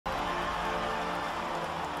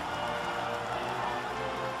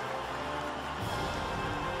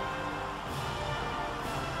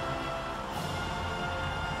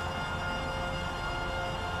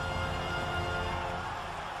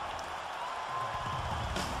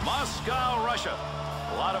Moscow, Russia.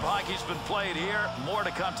 A lot of hockey's been played here. More to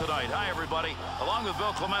come tonight. Hi, everybody. Along with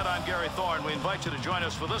Bill Clement, I'm Gary Thorne. We invite you to join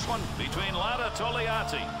us for this one between Lada,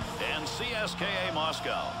 Togliatti and CSKA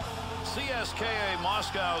Moscow. CSKA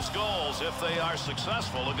Moscow's goals, if they are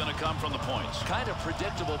successful, are going to come from the points. Kind of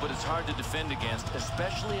predictable, but it's hard to defend against,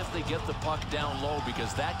 especially if they get the puck down low,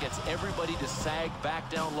 because that gets everybody to sag back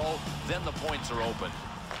down low. Then the points are open.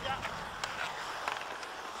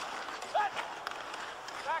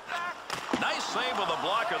 Nice save with a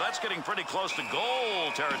blocker. That's getting pretty close to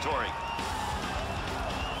goal territory.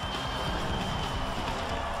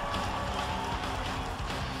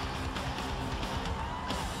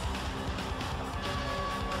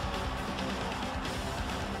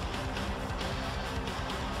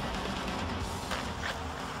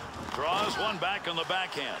 Draws one back on the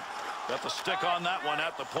backhand. Got the stick on that one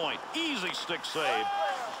at the point. Easy stick save.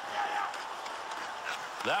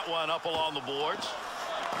 That one up along the boards.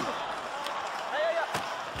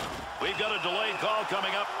 We've got a delayed call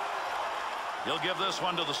coming up. He'll give this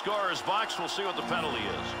one to the scorer's box. We'll see what the penalty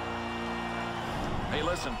is. Hey,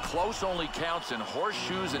 listen, close only counts in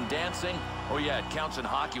horseshoes and dancing. Oh, yeah, it counts in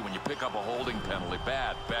hockey when you pick up a holding penalty.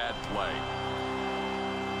 Bad play.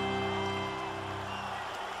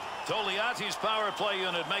 Togliatti's power play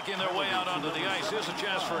unit making their way out onto the ice. Here's a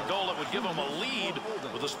chance for a goal that would give them a lead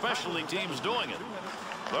with the specialty teams doing it.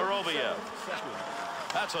 Vorobiev.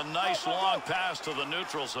 That's a nice long pass to the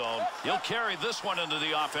neutral zone. He'll carry this one into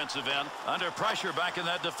the offensive end. Under pressure back in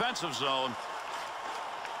that defensive zone.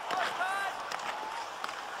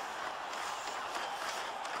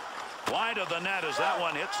 Wide of the net as that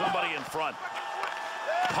one hits somebody in front.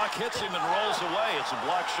 Puck hits him and rolls away. It's a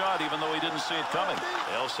block shot even though he didn't see it coming.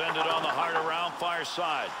 They'll send it on the hard around far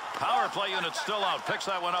side. Power play unit still out. Picks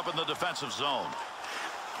that one up in the defensive zone.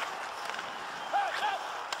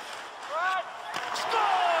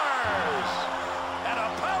 Scores! And a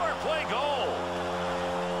power play goal.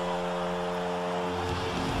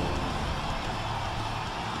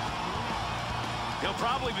 He'll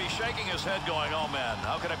probably be shaking his head going, oh man,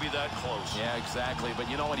 how could I be that close? Yeah, exactly. But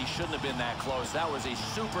you know what? He shouldn't have been that close. That was a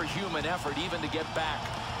superhuman effort even to get back.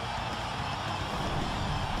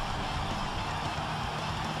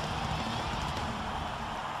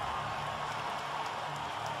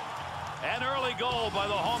 An early goal by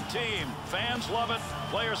the home team. Fans love it.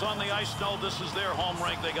 Players on the ice know this is their home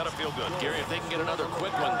rink. They got to feel good. Gary, if they can get another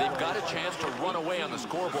quick one, they've got a chance to run away on the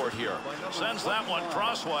scoreboard here. Sends that one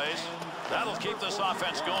crossways. That'll keep this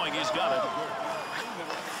offense going. He's got it.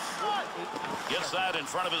 Gets that in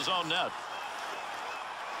front of his own net.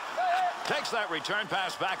 Takes that return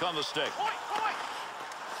pass back on the stick.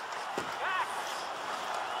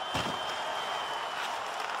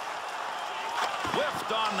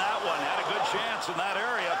 Whiffed on that one. Had a good chance in that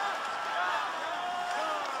area.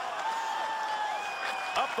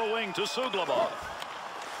 Up the wing to Suglobov.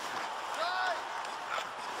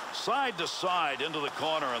 Side to side into the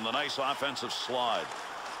corner and the nice offensive slide.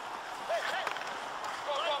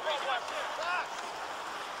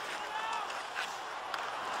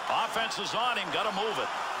 Offense is on him. Got to move it.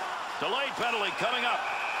 Delayed penalty coming up.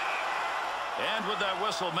 And with that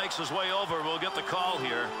whistle makes his way over. We'll get the call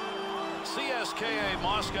here. CSKA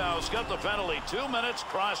Moscow's got the penalty. 2 minutes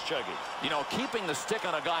cross-checking. You know, keeping the stick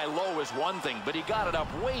on a guy low is one thing, but he got it up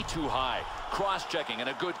way too high. Cross-checking and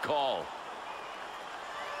a good call.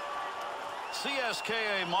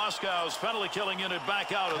 CSKA Moscow's penalty-killing unit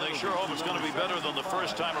back out, and they sure hope it's going to be better than the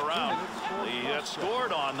first time around. They had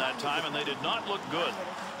scored on that time, and they did not look good.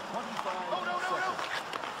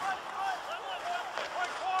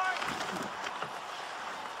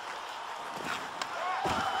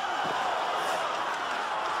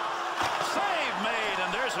 Save made,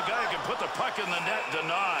 and there's a guy who can put the puck in the net.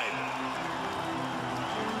 Denied.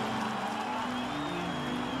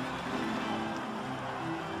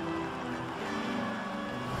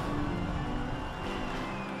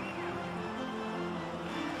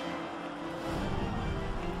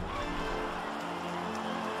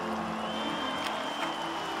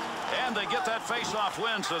 And they get that face-off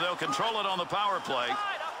win, so they'll control it on the power play.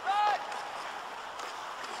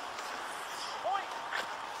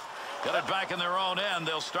 Got it back in their own end.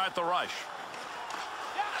 They'll start the rush.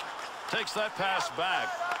 Takes that pass back.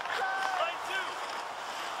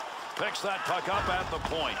 Picks that puck up at the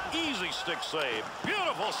point. Easy stick save.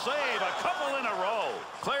 Beautiful save. A couple in a row.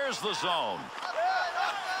 Clears the zone.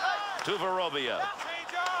 To Vorobiev.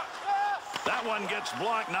 That one gets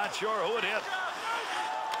blocked. Not sure who it hit.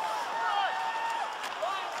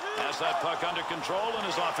 Has that puck under control in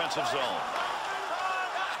his offensive zone.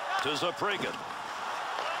 To Zaprigan.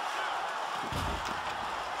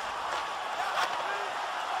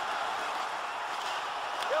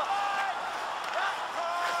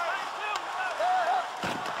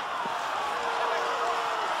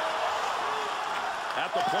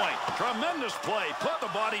 Tremendous play. Put the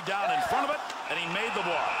body down in front of it, and he made the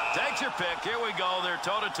block. Take your pick. Here we go. They're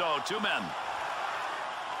toe-to-toe. Two men.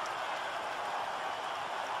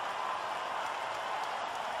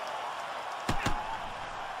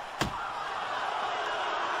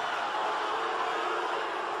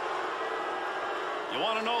 You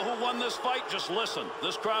want to know who won this fight? Just listen.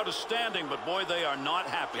 This crowd is standing, but boy, they are not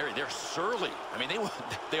happy. They're surly. I mean,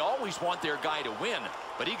 they always want their guy to win,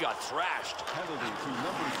 but he got thrashed. Penalty to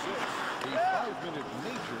number 6. A 5-minute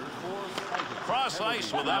major for fighting. Cross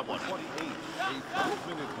ice with that one. 28. A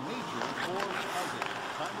 5-minute major for fighting.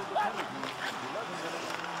 Time of the penalty, 11 minutes,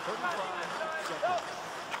 35 seconds.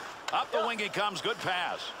 Up the wing he comes. Good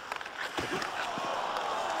pass.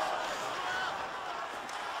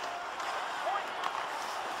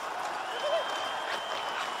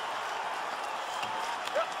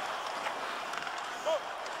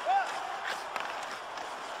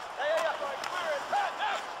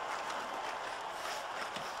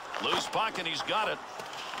 Loose puck, and he's got it.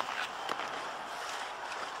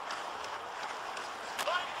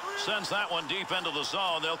 Sends that one deep into the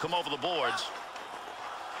zone. They'll come over the boards.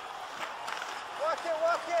 Walk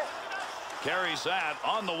it. Carries that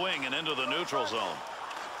on the wing and into the neutral zone.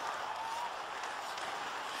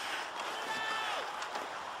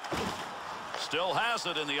 Still has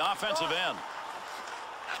it in the offensive end.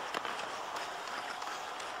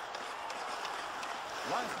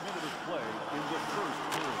 Last minute of play in the first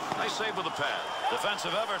period. Nice save with the pad.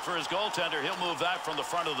 Defensive effort for his goaltender. He'll move that from the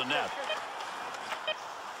front of the net.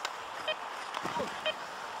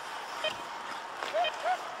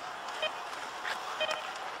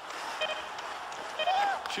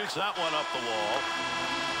 Shoots that one up the wall.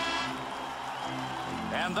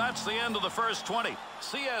 And that's the end of the first 20.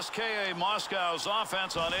 CSKA Moscow's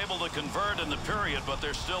offense unable to convert in the period, but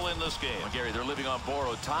they're still in this game. Well, Gary, they're living on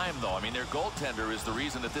borrowed time, though. I mean, their goaltender is the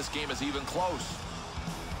reason that this game is even close.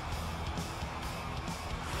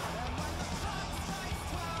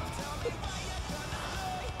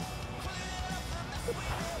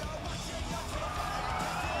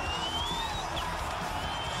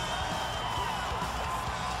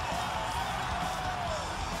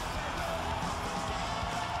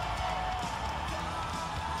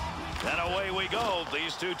 And away we go.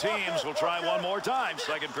 These two teams will try one more time.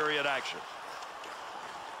 Second period action.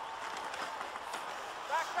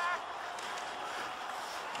 Back.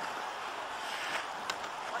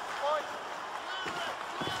 Watch the point.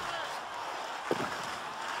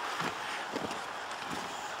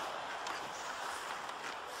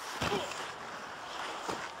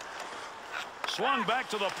 Swung back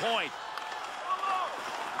to the point.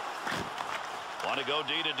 Want to go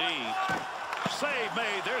D to D. Save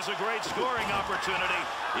made. There's a great scoring opportunity.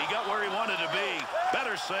 He got where he wanted to be.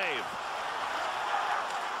 Better save.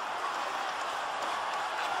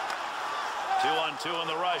 2-on-2 in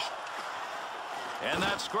the rush. And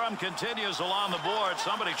that scrum continues along the board.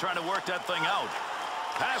 Somebody trying to work that thing out.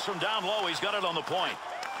 Pass from down low. He's got it on the point.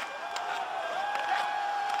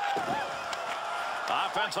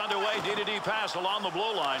 Offense underway. D to D pass along the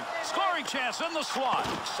blue line. Scoring chance in the slot.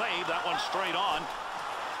 Save that one straight on.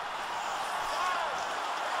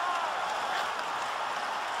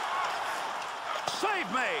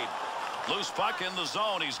 Save made. Loose puck in the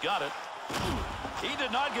zone. He's got it. He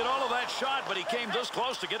did not get all of that shot, but he came this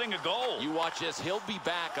close to getting a goal. You watch this. He'll be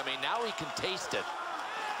back. I mean, now he can taste it.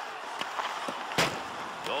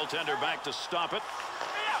 Goaltender back to stop it.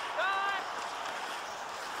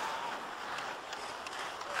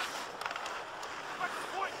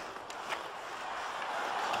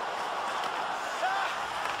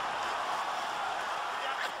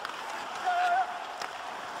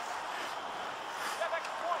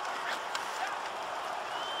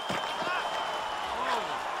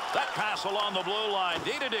 Pass along the blue line.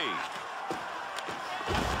 D to D.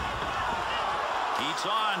 Heats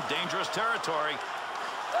on. Dangerous territory.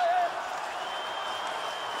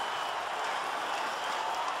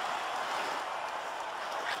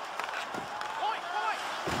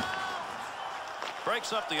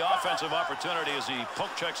 Breaks up the offensive opportunity as he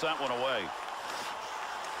poke checks that one away.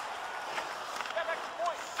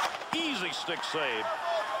 Easy stick save.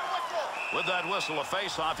 With that whistle, a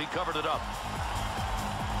face-off, he covered it up.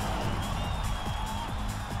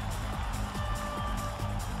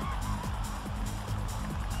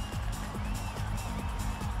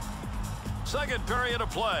 Second period of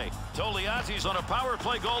play. Togliatti's on a power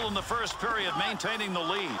play goal in the first period, maintaining the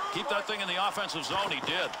lead. Keep that thing in the offensive zone. He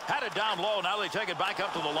did. Had it down low. Now they take it back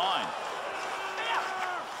up to the line.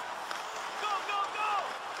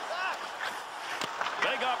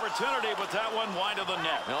 Big opportunity, but that one wide of the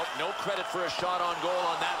net. Nope, no credit for a shot on goal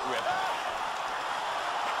on that rip.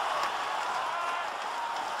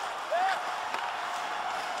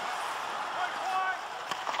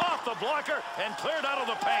 off the blocker and cleared out of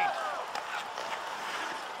the paint.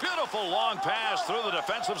 Beautiful long pass through the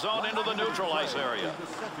defensive zone into the neutral ice area. The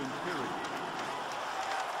second period.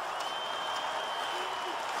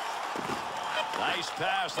 Nice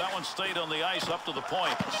pass. That one stayed on the ice up to the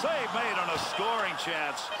point. Save made on a scoring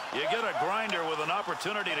chance. You get a grinder with an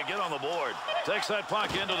opportunity to get on the board. Takes that puck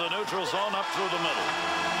into the neutral zone up through the middle.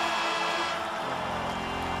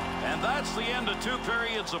 And that's the end of 2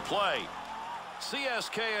 periods of play.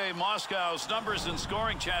 CSKA Moscow's numbers and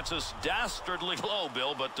scoring chances dastardly low,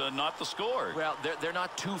 Bill, but not the score. Well, they're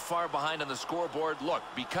not too far behind on the scoreboard. Look,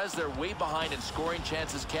 because they're way behind in scoring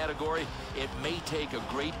chances category, it may take a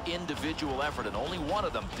great individual effort, and only one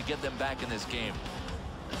of them, to get them back in this game.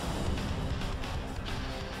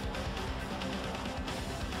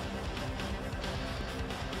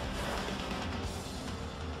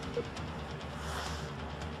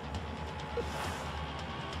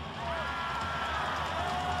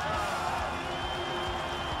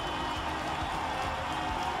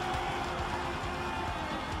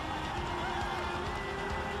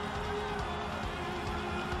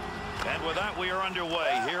 And with that, we are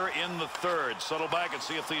underway here in the third. Settle back and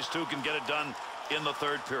see if these two can get it done in the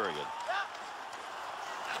third period.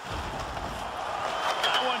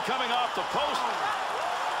 That one coming off the post.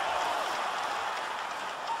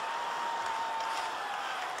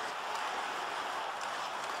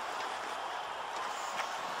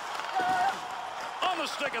 On the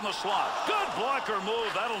stick in the slot. Good blocker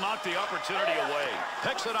move. That'll knock the opportunity away.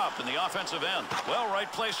 Picks it up in the offensive end. Well,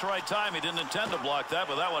 right place, right time. He didn't intend to block that,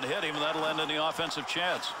 but that one hit him, and that'll end in the offensive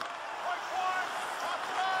chance.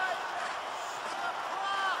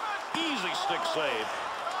 Easy stick save.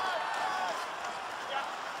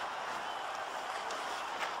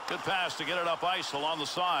 Good pass to get it up ice along the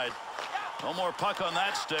side. No more puck on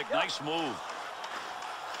that stick. Nice move.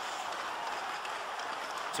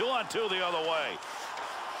 2-on-2 the other way.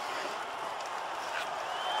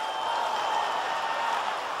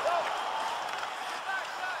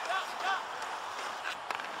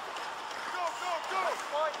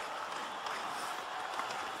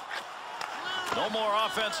 No more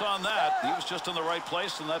offense on that. He was just in the right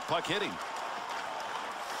place, and that puck hit him.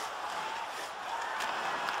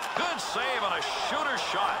 Good save on a shooter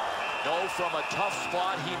shot. No, from a tough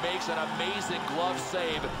spot, he makes an amazing glove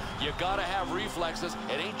save. You got to have reflexes.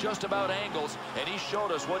 It ain't just about angles, and he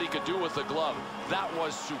showed us what he could do with the glove. That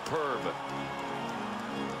was superb.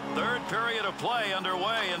 Third period of play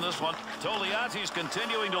underway in this one. Togliatti's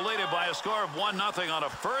continuing to lead it by a score of 1-0 on a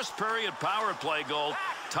first period power play goal.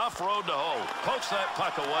 Tough road to hoe. Pokes that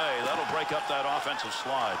puck away. That'll break up that offensive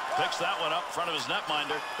slide. Picks that one up in front of his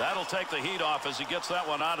netminder. That'll take the heat off as he gets that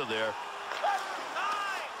one out of there.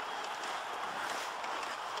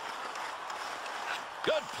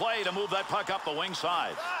 Good play to move that puck up the wing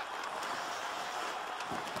side.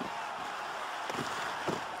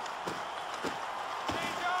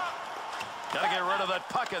 Got to get rid of that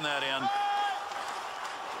puck in that end.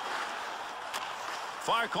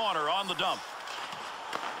 Far corner on the dump.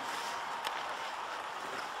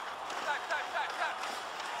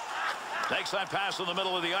 Takes that pass in the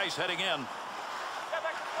middle of the ice, heading in.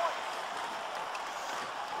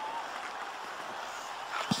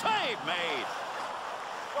 Save made.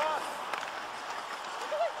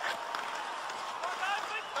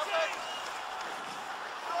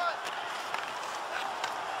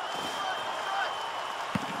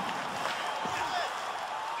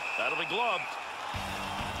 That'll be gloved.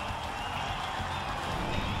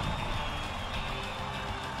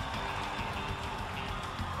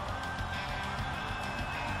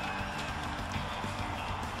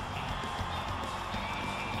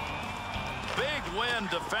 Big win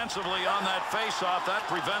defensively on that faceoff. That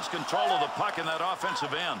prevents control of the puck in that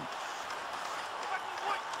offensive end.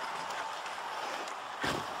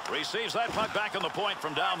 Receives that puck back on the point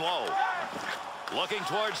from down low. Looking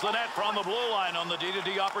towards the net from the blue line on the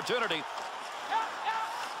D-to-D opportunity.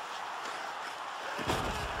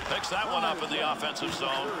 Picks that one up in the offensive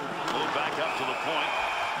zone. Move back up to the point.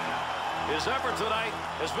 His effort tonight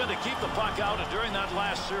has been to keep the puck out, and during that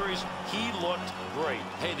last series, he looked great.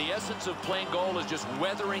 Hey, the essence of playing goal is just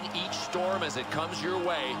weathering each storm as it comes your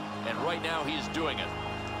way, and right now he's doing it.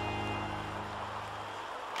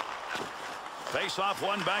 Face off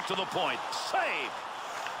one back to the point. Save!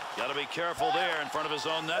 Got to be careful there in front of his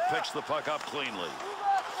own net. Picks the puck up cleanly.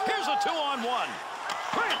 Here's a 2-on-1.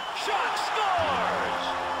 Great shot, scores!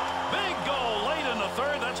 Big goal late in the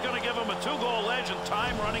third. That's going to give him a 2-goal edge and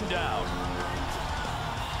time running down.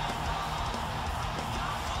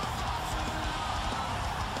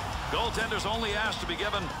 Goaltender's only asked to be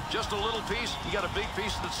given just a little piece. You got a big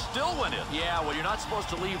piece that still went in. Yeah, well, you're not supposed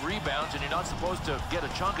to leave rebounds, and you're not supposed to get a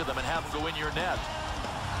chunk of them and have them go in your net.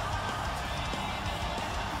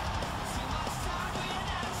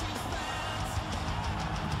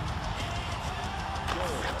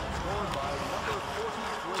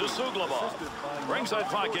 To Suglobov. Brings that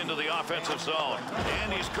puck into the offensive zone.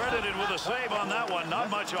 And he's credited with a save on that one. Not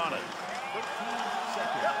much on it.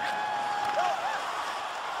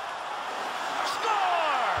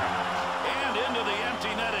 Score! And into the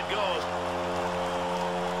empty net it goes.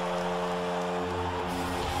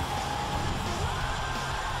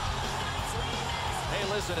 Hey,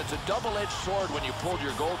 listen, it's a double-edged sword when you pulled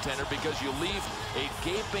your goaltender because you leave a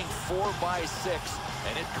gaping 4x6,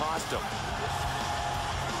 and it cost him.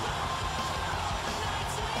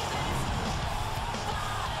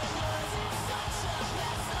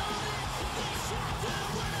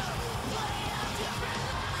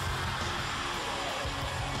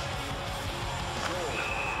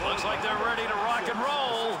 Looks like they're ready to rock and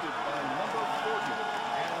roll. By number 40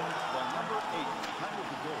 and the number 8 time of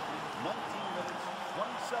the goal. 19 minutes,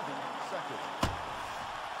 27 seconds.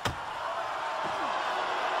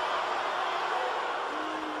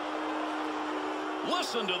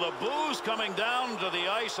 Listen to the boos coming down to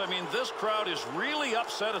the ice. I mean, this crowd is really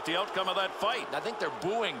upset at the outcome of that fight. I think they're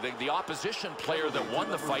booing the opposition player that won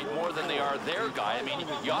the fight more than they are their guy. I mean,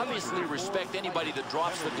 you obviously respect anybody that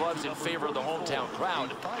drops the gloves in favor of the hometown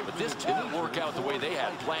crowd, but this didn't work out the way they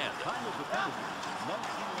had planned. Time of the penalty,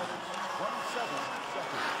 19 minutes, 27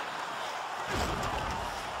 seconds.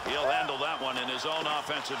 He'll handle that one in his own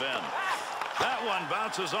offensive end. That one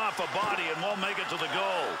bounces off a body and won't make it to the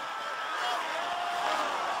goal.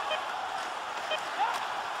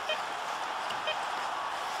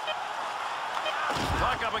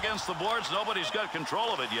 Puck up against the boards. Nobody's got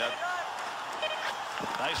control of it yet.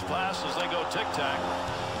 Nice pass as they go tic-tac.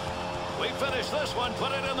 We finish this one.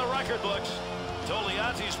 Put it in the record books.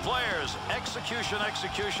 Togliatti's players, execution.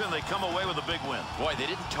 They come away with a big win. Boy, they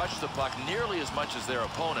didn't touch the puck nearly as much as their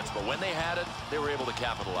opponents, but when they had it, they were able to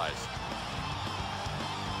capitalize.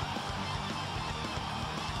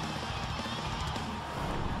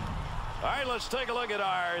 All right, let's take a look at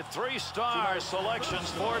our three-star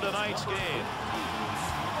selections for tonight's game.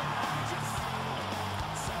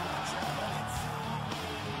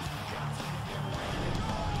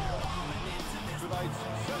 Tonight's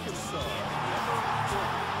second star